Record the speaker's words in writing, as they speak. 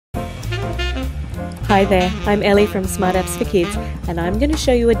Hi there, I'm Ellie from Smart Apps for Kids, and I'm going to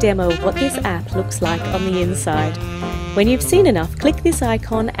show you a demo of what this app looks like on the inside. When you've seen enough, click this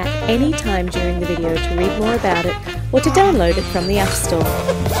icon at any time during the video to read more about it or to download it from the App Store.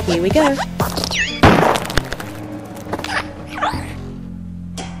 Here we go.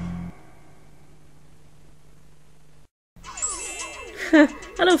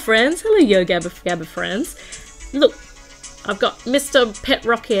 Hello friends, hello Yo Gabba friends. Look, I've got Mr. Pet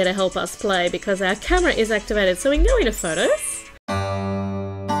Rock here to help us play because our camera is activated, so we can go into photos.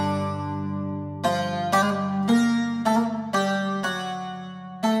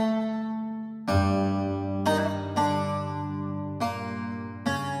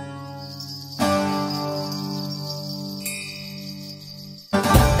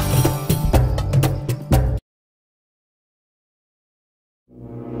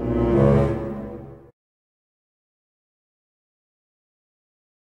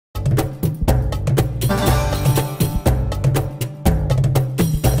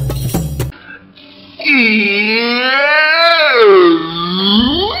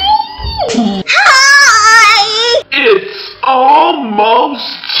 Hi! It's almost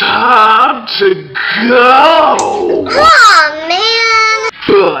time to go! Aw, man!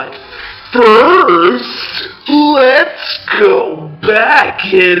 But first, let's go back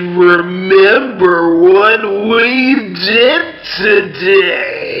and remember what we did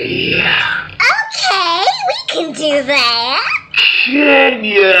today. Okay, we can do that. Can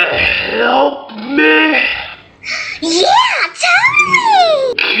you help me? Yeah,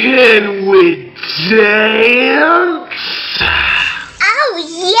 totally! Can we dance? Oh,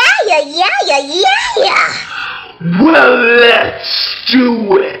 yeah! Well, let's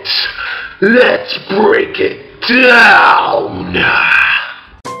do it. Let's break it down.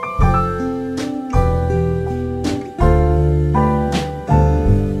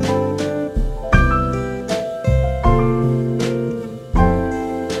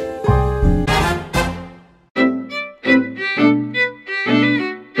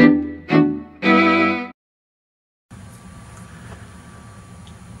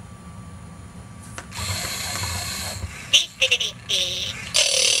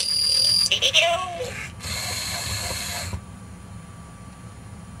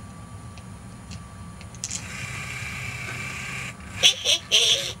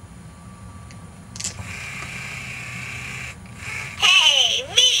 Hey,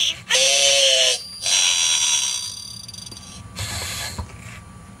 me!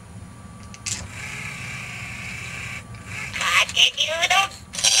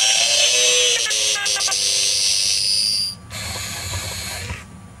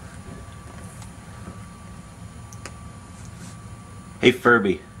 Hey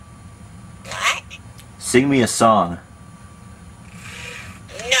Furby, What? sing me a song.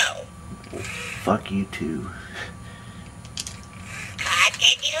 No. Fuck you too.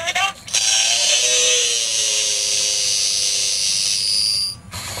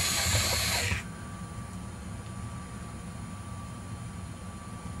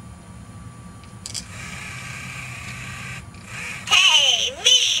 Hey,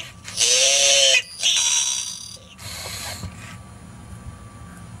 me!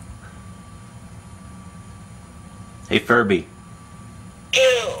 Hey Furby,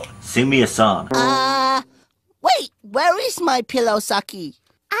 Ew. sing me a song. Wait, where is my pillow, Saki?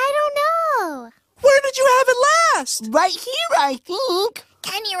 I don't know. Where did you have it last? Right here, I think.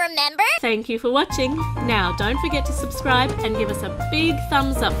 Can you remember? Thank you for watching. Now don't forget to subscribe and give us a big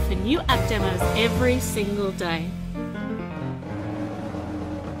thumbs up for new app demos every single day.